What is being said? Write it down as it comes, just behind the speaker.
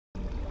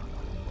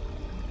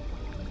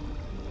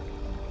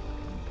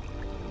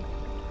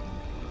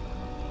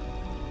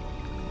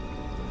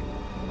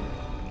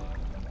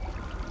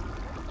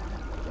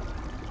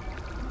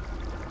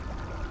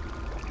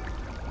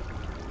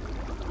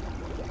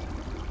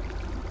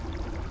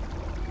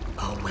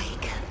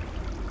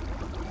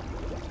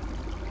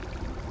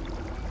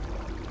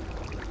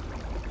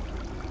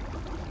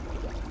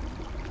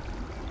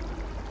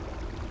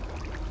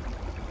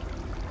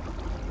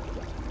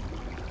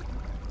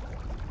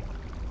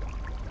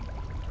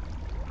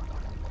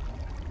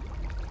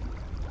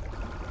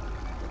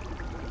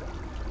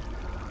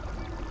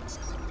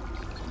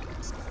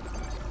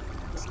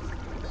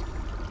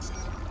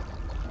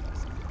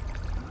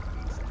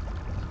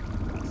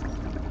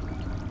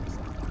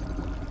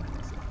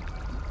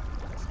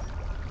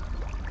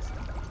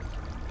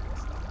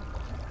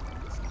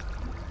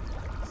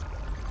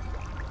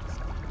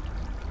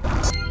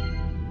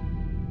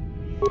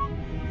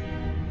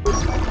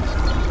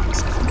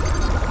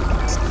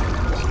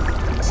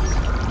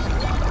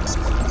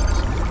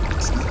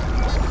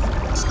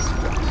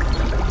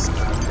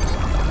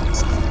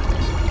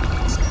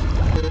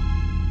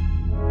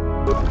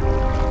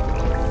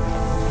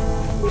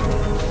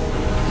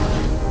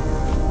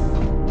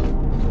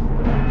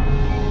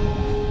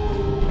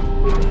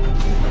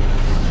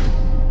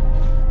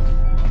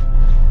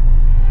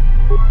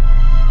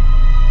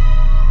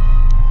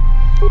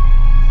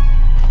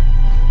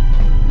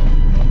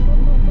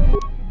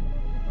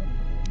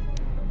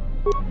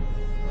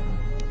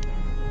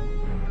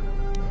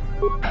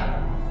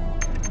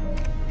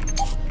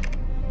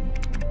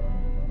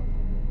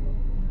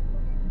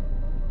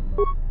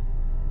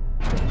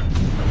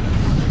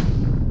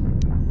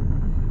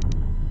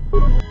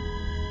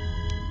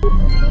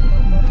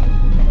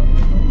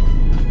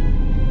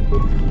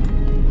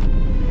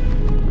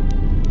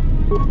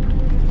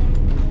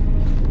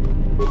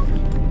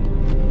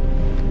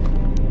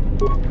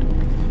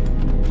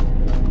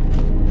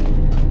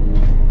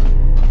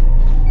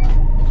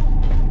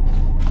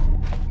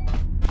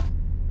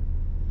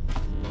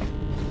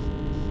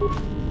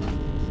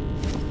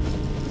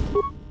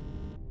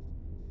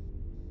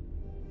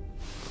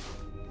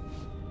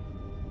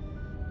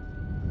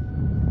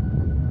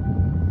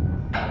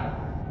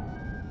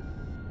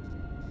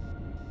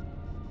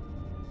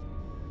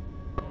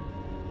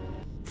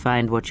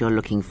Find what you're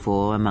looking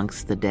for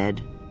amongst the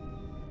dead.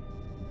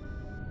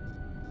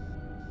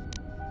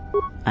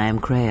 I am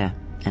Kreia,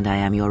 and I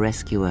am your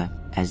rescuer,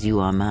 as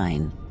you are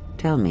mine.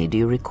 Tell me, do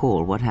you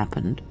recall what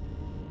happened?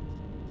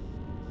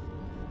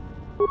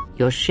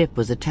 Your ship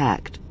was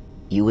attacked.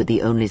 You were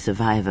the only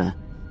survivor,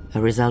 a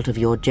result of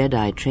your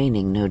Jedi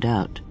training, no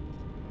doubt.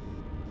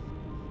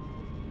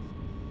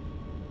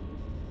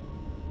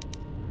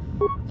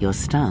 Your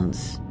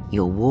stance,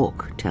 your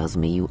walk tells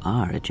me you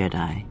are a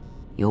Jedi.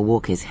 Your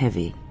walk is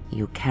heavy.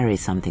 You carry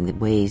something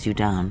that weighs you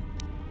down.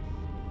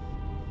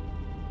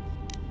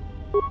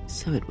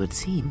 So it would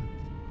seem.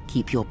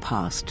 Keep your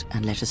past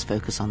and let us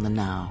focus on the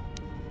now.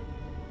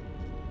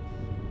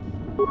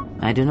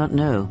 I do not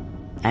know.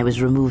 I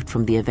was removed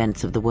from the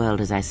events of the world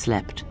as I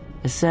slept.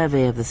 A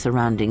survey of the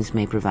surroundings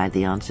may provide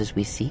the answers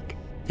we seek.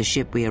 The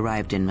ship we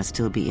arrived in must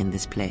still be in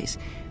this place.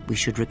 We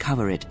should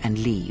recover it and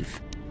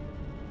leave.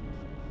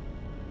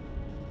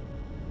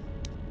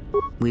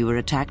 We were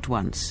attacked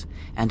once,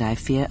 and I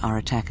fear our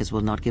attackers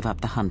will not give up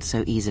the hunt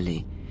so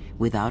easily.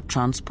 Without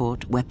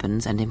transport,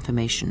 weapons, and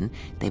information,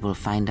 they will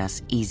find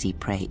us easy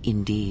prey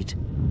indeed.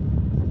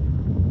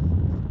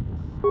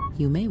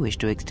 You may wish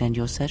to extend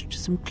your search to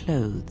some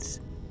clothes,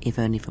 if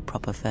only for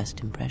proper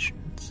first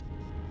impressions.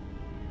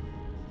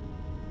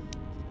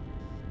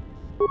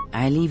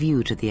 I leave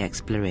you to the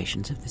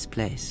explorations of this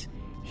place.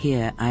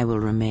 Here I will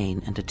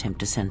remain and attempt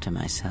to center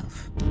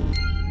myself.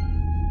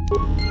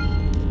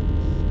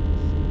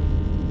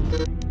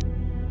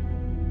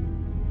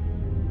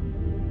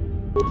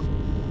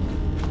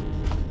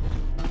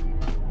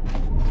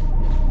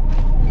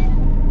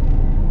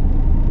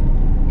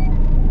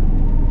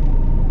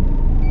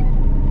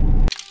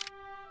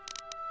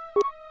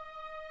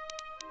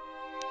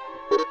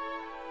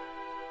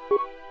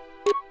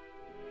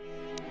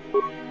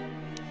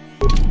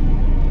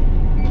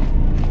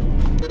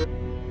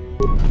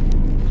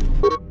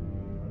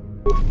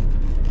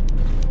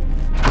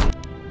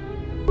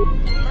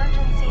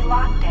 Emergency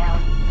lockdown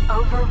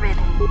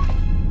overridden.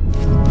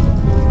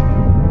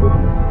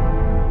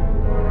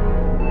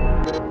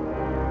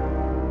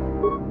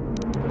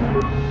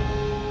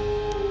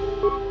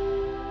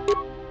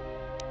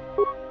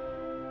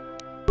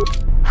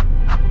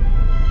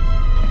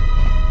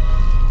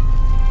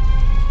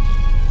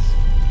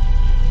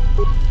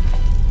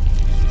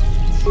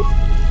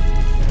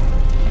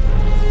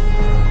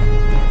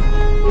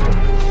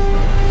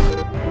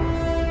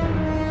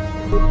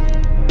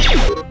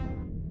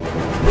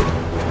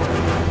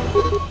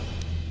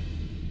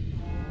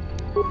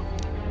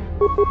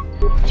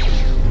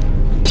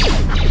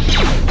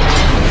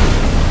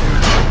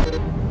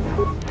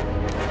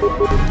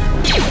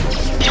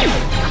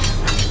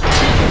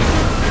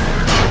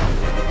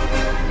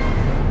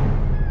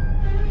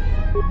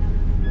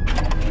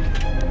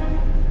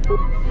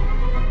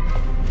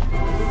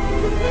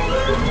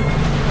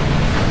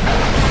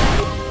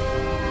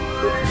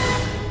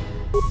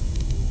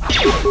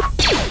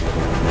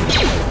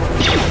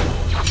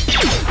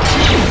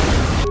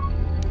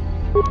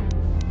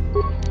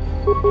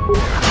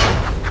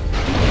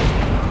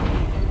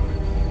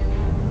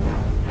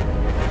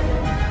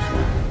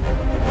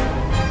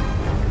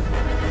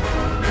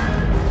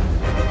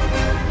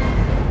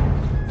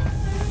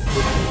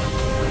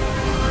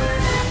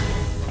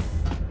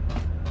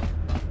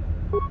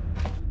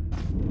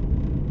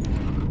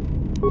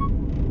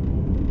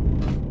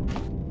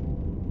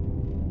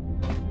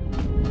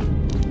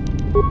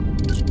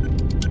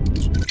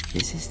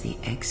 This is the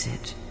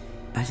exit,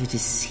 but it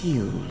is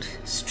sealed.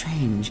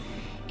 Strange.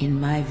 In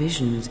my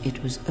visions,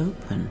 it was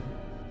open.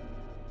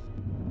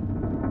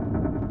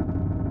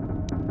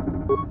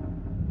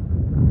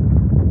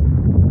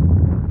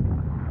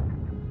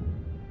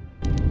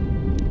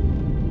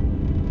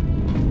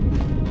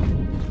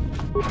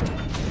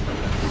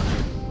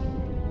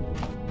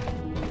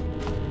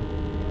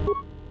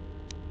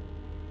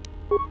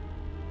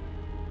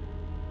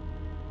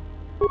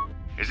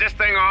 Is this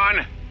thing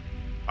on?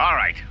 All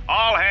right,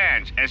 all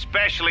hands,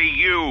 especially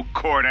you,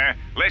 Corder,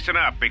 listen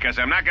up, because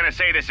I'm not gonna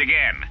say this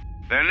again.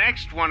 The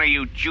next one of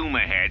you Juma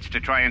heads to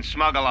try and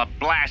smuggle a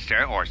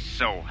blaster, or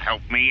so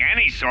help me,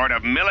 any sort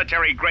of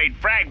military-grade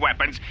frag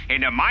weapons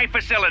into my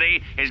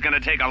facility is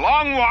gonna take a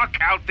long walk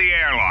out the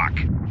airlock.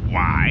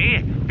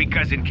 Why?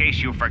 Because in case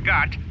you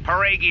forgot,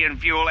 Paragian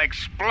fuel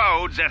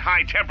explodes at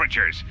high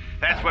temperatures.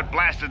 That's what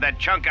blasted that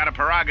chunk out of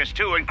Paragus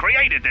 2 and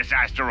created this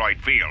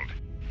asteroid field.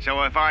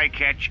 So if I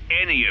catch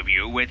any of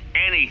you with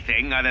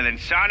anything other than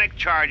sonic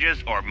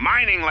charges or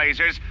mining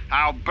lasers,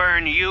 I'll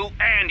burn you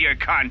and your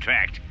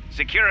contract.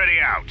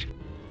 Security out.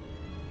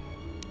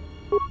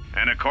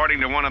 And according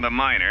to one of the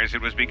miners,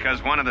 it was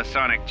because one of the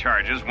sonic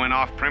charges went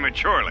off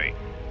prematurely.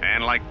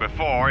 And like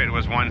before, it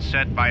was one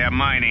set by a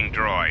mining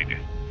droid.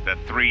 The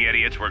three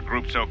idiots were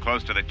grouped so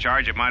close to the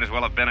charge it might as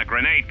well have been a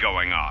grenade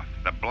going off.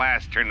 The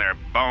blast turned their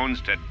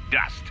bones to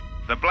dust.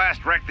 The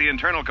blast wrecked the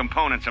internal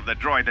components of the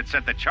droid that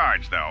set the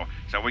charge, though,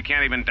 so we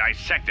can't even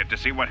dissect it to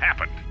see what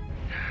happened.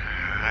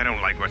 I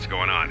don't like what's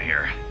going on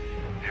here.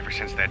 Ever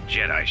since that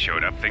Jedi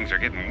showed up, things are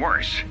getting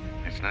worse.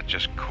 I It's not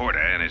just Corda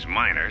and his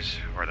miners,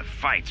 or the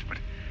fights, but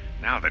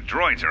now the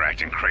droids are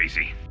acting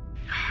crazy.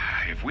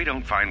 If we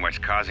don't find what's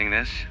causing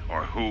this,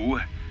 or who,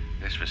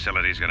 this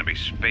facility's gonna be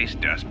space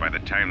dust by the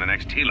time the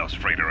next Telos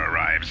freighter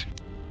arrives.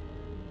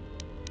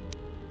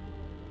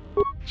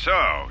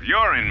 So,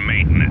 you're in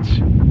maintenance.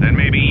 Then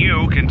maybe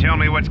you can tell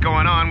me what's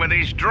going on with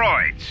these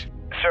droids.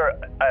 Sir,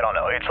 I don't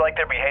know. It's like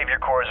their behavior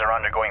cores are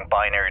undergoing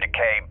binary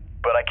decay,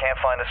 but I can't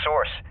find the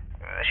source.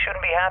 This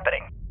shouldn't be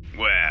happening.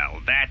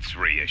 Well, that's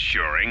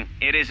reassuring.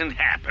 It isn't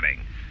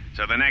happening.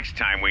 So the next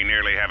time we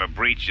nearly have a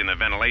breach in the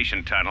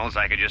ventilation tunnels,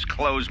 I could just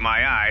close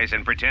my eyes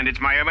and pretend it's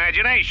my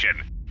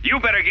imagination. You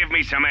better give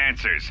me some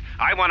answers.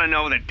 I want to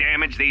know the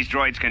damage these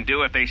droids can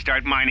do if they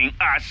start mining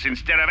us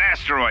instead of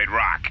asteroid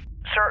rock.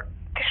 Sir,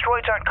 these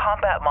droids aren't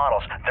combat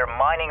models. Their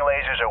mining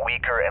lasers are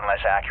weaker and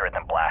less accurate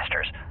than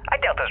blasters. I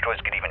doubt those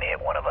droids could even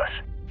hit one of us.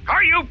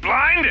 Are you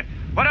blind?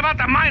 What about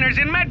the miners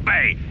in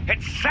Medbay?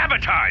 It's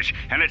sabotage,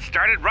 and it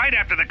started right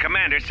after the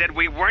commander said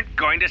we weren't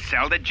going to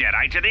sell the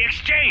Jedi to the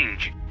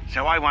exchange.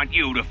 So I want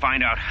you to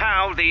find out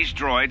how these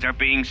droids are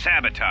being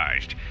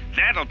sabotaged.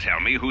 That'll tell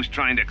me who's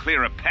trying to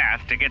clear a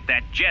path to get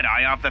that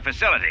Jedi off the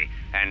facility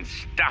and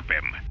stop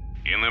him.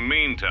 In the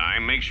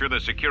meantime, make sure the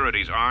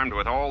security's armed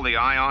with all the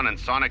ion and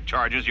sonic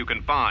charges you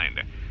can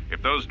find.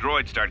 If those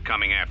droids start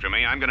coming after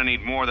me, I'm gonna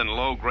need more than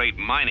low-grade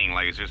mining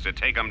lasers to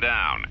take them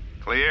down.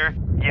 Clear?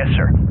 Yes,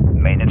 sir.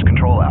 Maintenance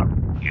control out.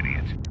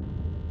 Idiot.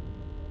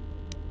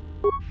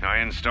 I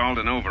installed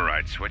an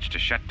override switch to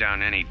shut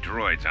down any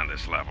droids on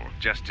this level,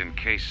 just in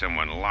case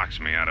someone locks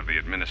me out of the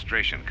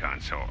administration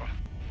console.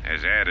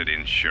 As added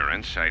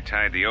insurance, I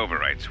tied the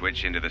override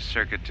switch into the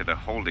circuit to the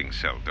holding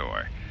cell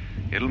door.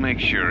 It'll make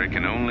sure it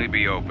can only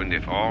be opened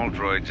if all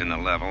droids in the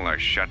level are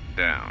shut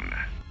down.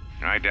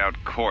 I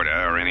doubt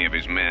Corda or any of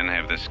his men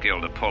have the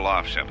skill to pull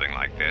off something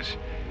like this,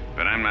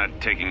 but I'm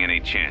not taking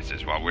any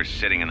chances while we're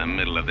sitting in the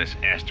middle of this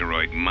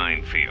asteroid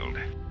minefield.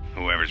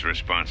 Whoever's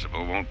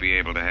responsible won't be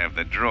able to have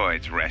the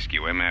droids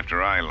rescue him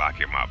after I lock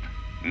him up.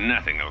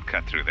 Nothing will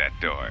cut through that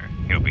door.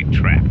 He'll be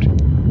trapped.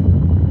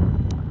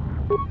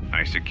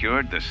 I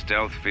secured the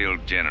stealth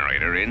field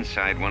generator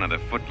inside one of the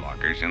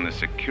footlockers in the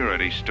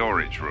security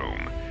storage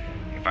room.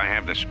 If I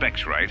have the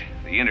specs right,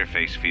 the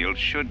interface field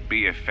should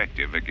be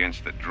effective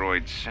against the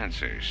droid's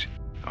sensors.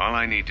 All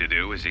I need to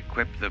do is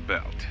equip the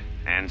belt,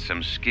 and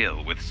some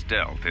skill with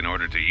stealth in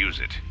order to use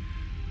it.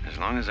 As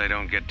long as I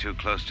don't get too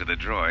close to the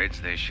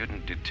droids, they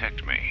shouldn't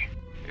detect me.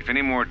 If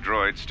any more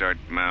droids start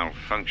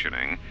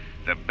malfunctioning,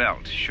 the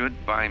belt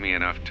should buy me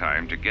enough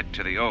time to get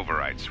to the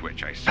override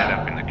switch I set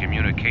up in the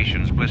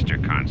communications blister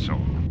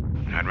console.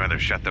 I'd rather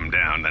shut them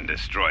down than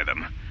destroy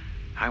them.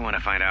 I want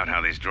to find out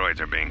how these droids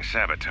are being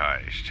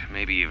sabotaged,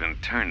 maybe even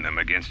turn them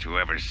against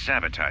whoever's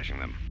sabotaging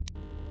them.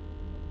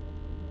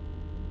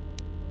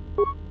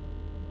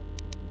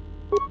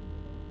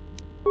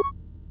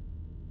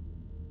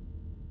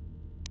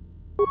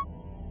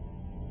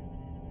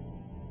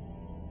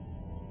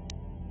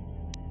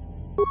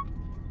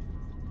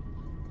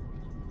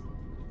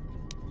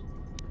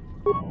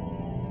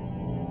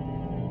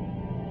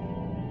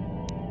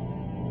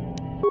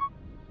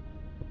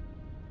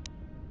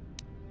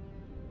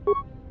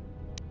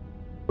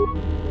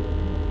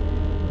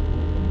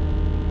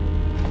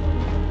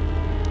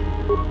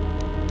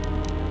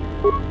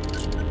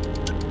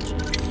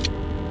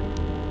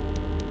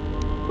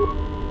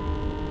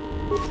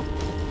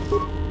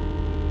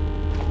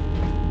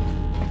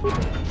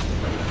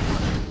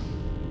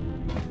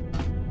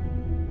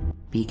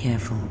 Be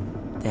careful.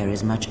 There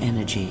is much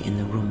energy in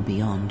the room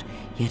beyond,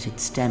 yet it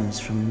stems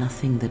from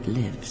nothing that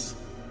lives.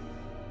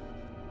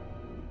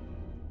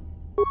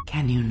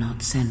 Can you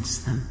not sense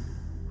them?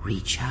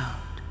 Reach out.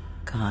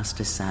 Cast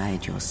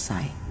aside your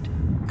sight.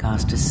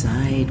 Cast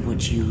aside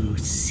what you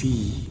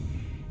see,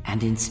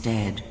 and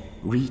instead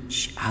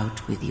reach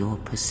out with your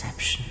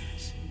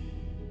perceptions.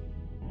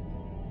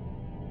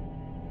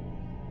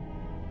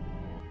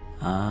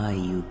 Ah,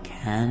 you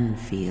can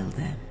feel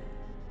them.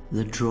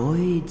 The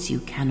droids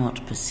you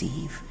cannot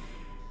perceive,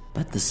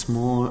 but the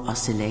small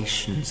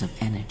oscillations of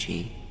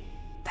energy,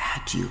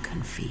 that you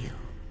can feel,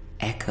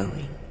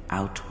 echoing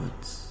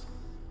outwards.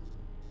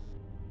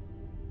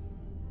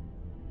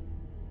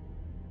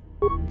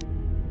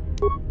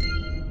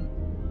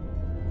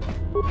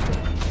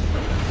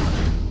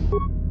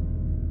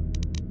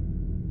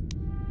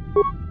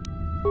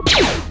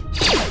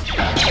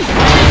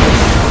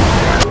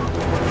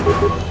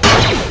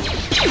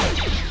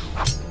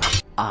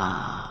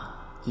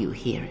 Ah, you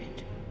hear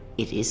it.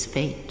 It is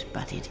faint,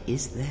 but it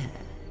is there.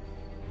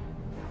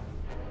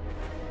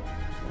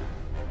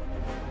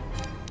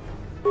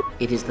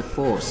 It is the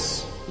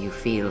Force, you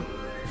feel.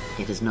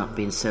 It has not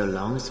been so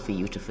long as for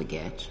you to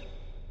forget.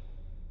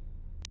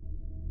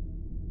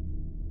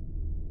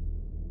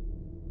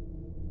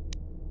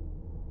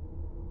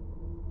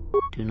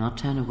 Do not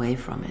turn away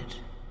from it.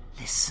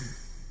 Listen.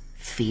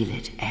 Feel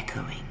it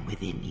echoing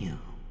within you.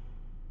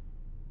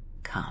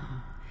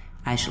 Come.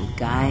 I shall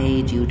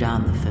guide you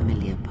down the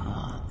familiar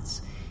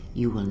paths.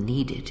 You will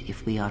need it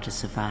if we are to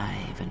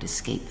survive and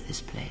escape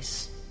this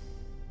place.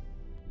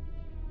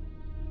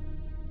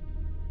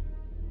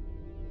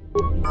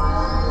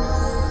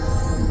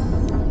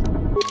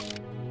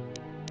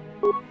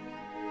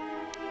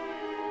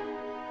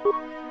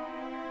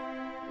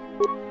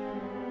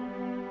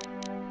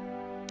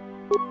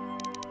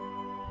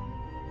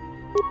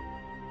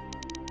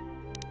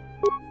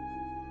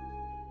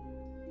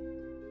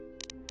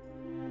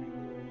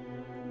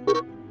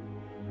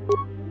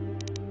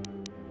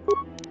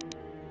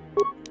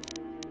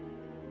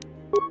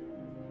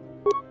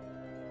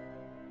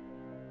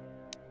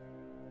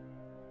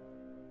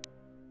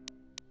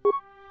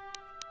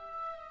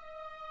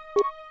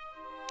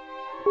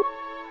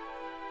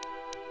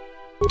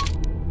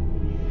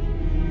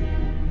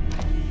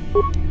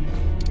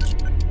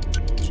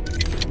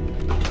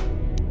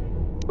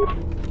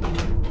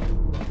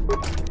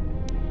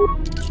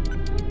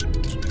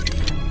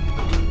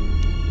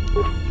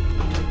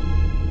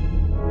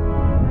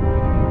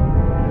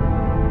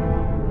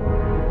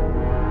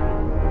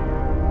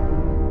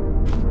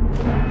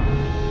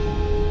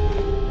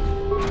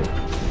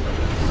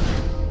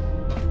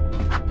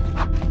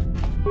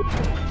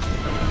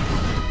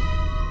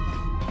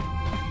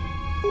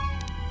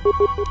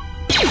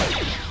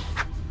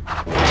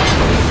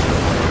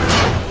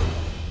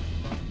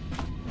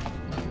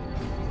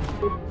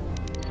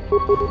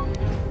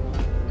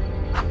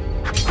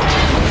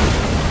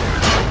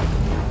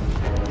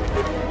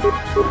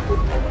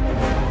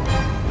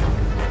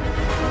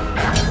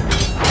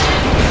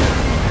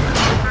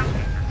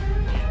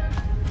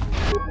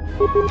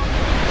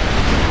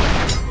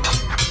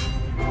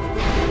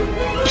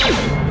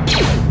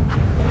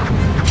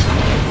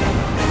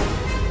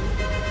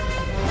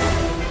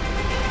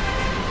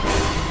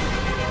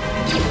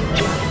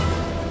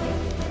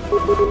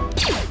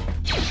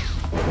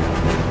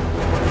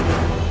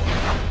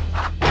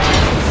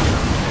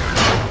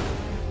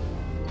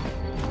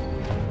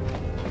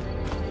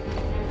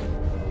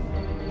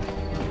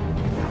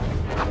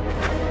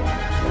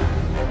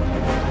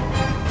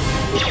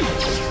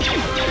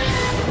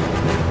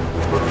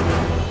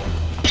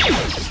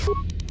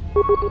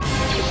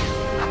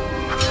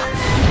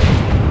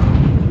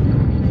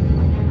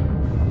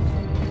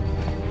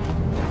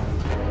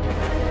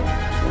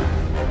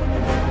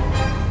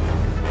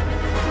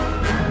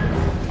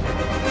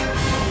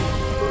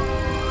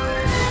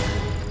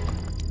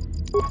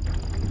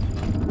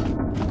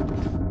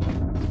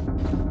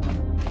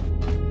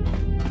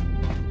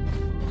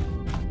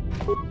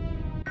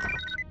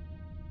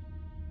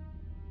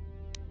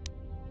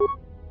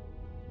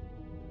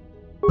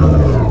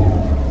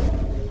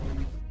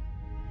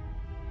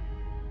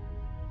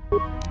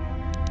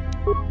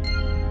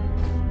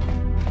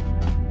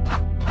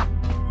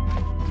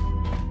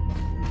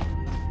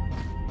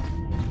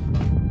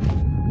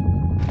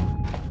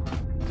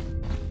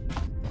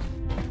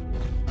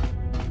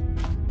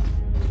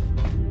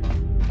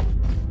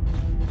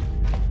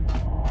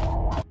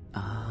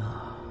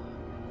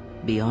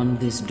 Beyond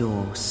this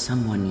door,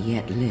 someone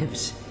yet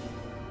lives.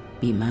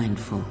 Be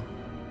mindful.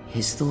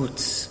 His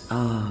thoughts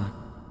are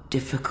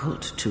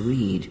difficult to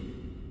read.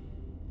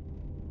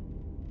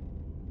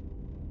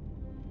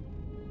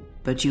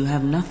 But you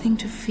have nothing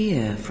to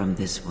fear from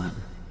this one,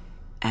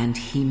 and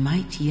he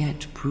might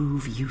yet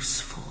prove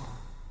useful.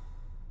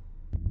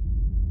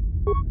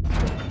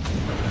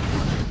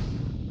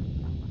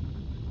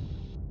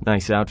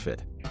 Nice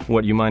outfit.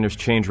 What, you miners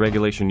change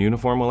regulation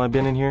uniform while I've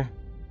been in here?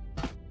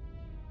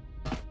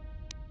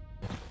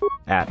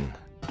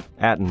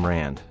 Atten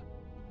Rand.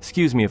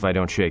 Excuse me if I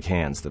don't shake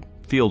hands. The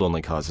field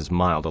only causes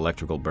mild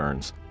electrical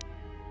burns.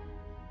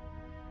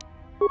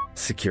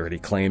 Security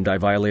claimed I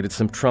violated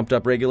some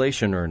trumped-up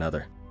regulation or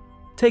another.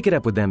 Take it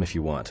up with them if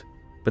you want.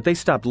 But they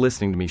stopped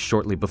listening to me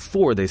shortly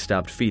before they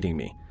stopped feeding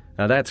me.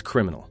 Now that's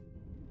criminal.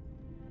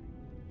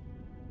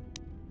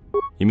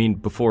 You mean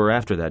before or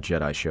after that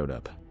Jedi showed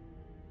up?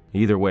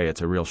 Either way,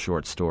 it's a real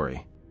short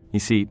story. You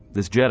see,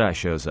 this Jedi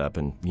shows up,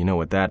 and you know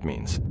what that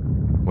means.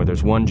 Where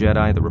there's one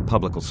Jedi, the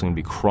Republic will soon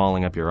be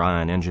crawling up your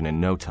ion engine in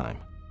no time.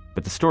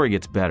 But the story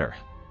gets better.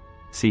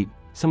 See,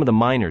 some of the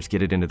miners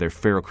get it into their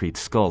ferrocrete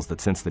skulls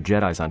that since the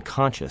Jedi's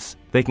unconscious,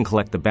 they can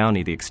collect the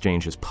bounty the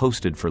exchange has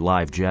posted for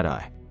live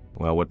Jedi.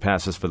 Well, what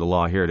passes for the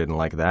law here didn't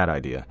like that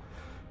idea.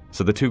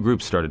 So the two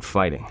groups started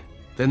fighting.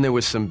 Then there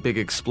was some big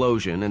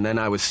explosion, and then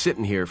I was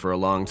sitting here for a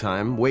long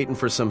time, waiting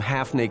for some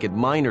half-naked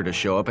miner to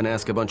show up and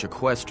ask a bunch of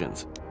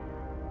questions.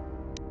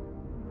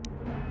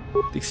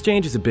 The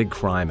exchange is a big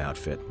crime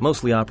outfit,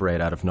 mostly operate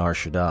out of Nar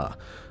Shaddaa.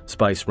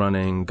 Spice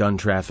running, gun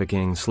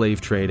trafficking, slave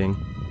trading.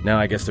 Now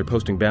I guess they're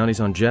posting bounties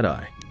on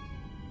Jedi.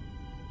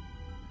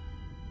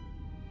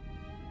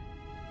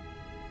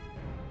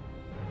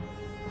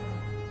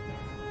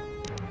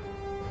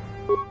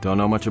 Don't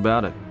know much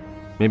about it.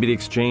 Maybe the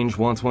exchange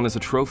wants one as a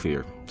trophy,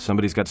 or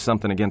somebody's got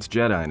something against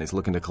Jedi and is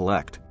looking to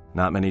collect.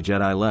 Not many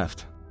Jedi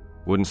left.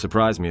 Wouldn't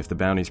surprise me if the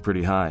bounty's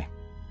pretty high.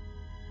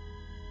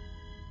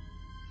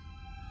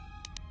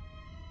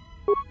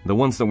 The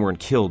ones that weren't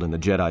killed in the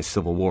Jedi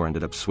Civil War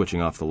ended up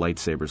switching off the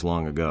lightsabers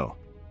long ago.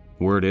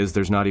 Word is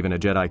there's not even a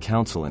Jedi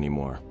Council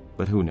anymore,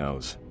 but who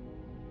knows?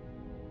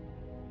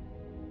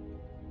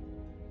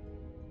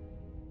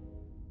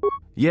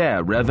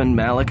 Yeah, Revan,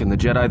 Malik, and the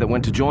Jedi that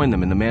went to join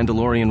them in the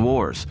Mandalorian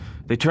Wars.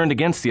 They turned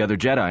against the other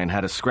Jedi and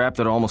had a scrap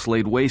that almost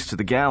laid waste to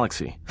the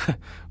galaxy.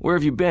 Where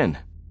have you been?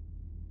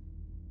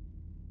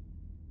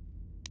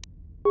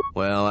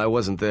 Well, I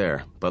wasn't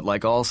there, but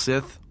like all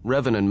Sith,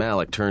 Revan and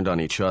Malik turned on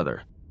each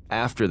other.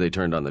 After they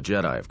turned on the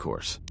Jedi, of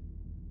course.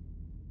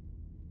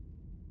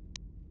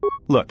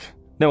 Look,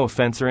 no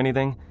offense or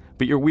anything,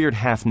 but your weird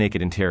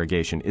half-naked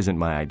interrogation isn't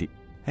my idea.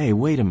 Hey,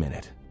 wait a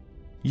minute.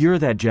 You're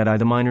that Jedi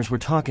the miners were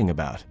talking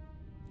about.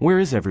 Where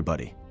is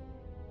everybody?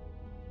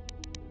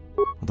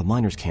 Well, the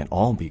miners can't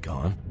all be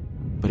gone.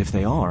 But if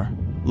they are...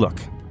 Look,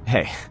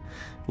 hey,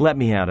 let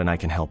me out and I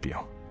can help you.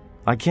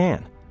 I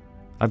can.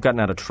 I've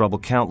gotten out of trouble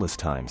countless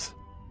times.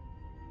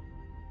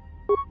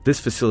 This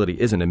facility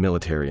isn't a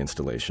military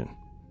installation,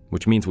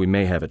 which means we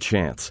may have a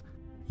chance.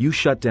 You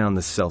shut down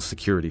this cell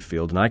security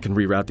field and I can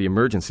reroute the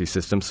emergency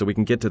system so we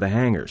can get to the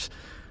hangars.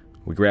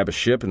 We grab a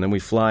ship and then we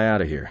fly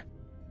out of here.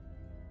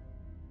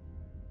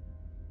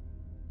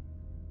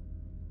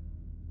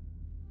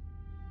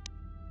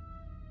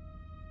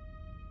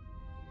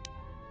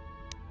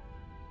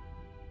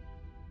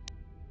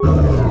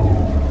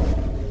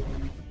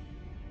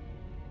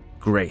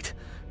 Great.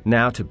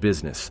 Now to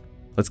business.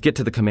 Let's get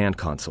to the command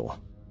console.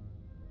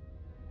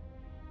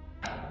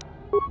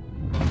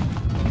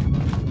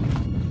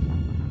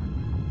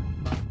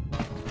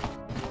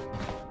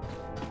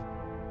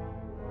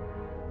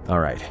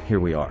 Alright, here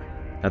we are.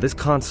 Now this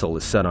console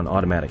is set on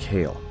automatic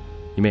hail.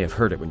 You may have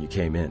heard it when you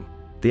came in.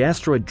 The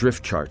asteroid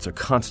drift charts are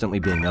constantly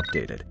being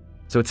updated,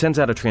 so it sends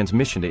out a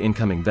transmission to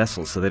incoming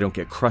vessels so they don't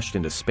get crushed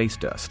into space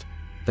dust.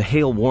 The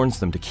hail warns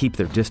them to keep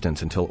their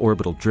distance until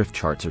orbital drift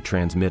charts are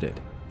transmitted,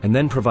 and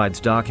then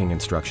provides docking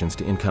instructions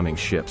to incoming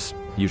ships,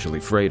 usually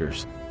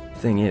freighters.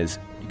 Thing is,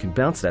 you can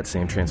bounce that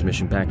same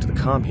transmission back to the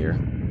comm here,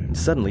 and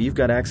suddenly you've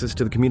got access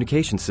to the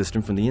communication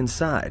system from the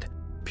inside.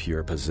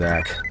 Pure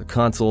Pazak. The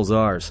console's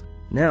ours.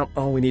 Now,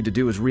 all we need to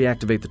do is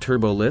reactivate the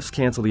turbo lifts,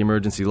 cancel the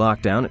emergency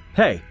lockdown.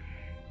 Hey!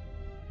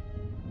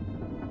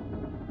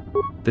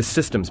 This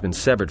system's been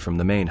severed from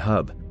the main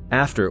hub,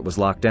 after it was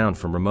locked down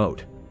from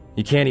remote.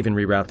 You can't even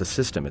reroute the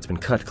system, it's been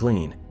cut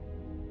clean.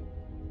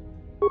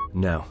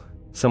 No.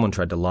 Someone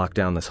tried to lock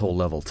down this whole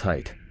level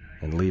tight,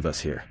 and leave us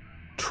here,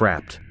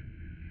 trapped.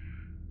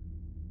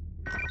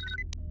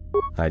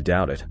 I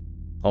doubt it.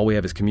 All we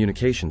have is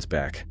communications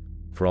back.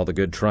 For all the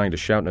good trying to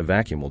shout in a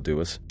vacuum will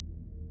do us.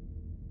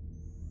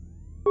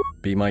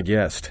 Be my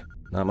guest.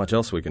 Not much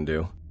else we can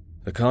do.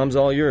 The comm's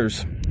all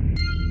yours.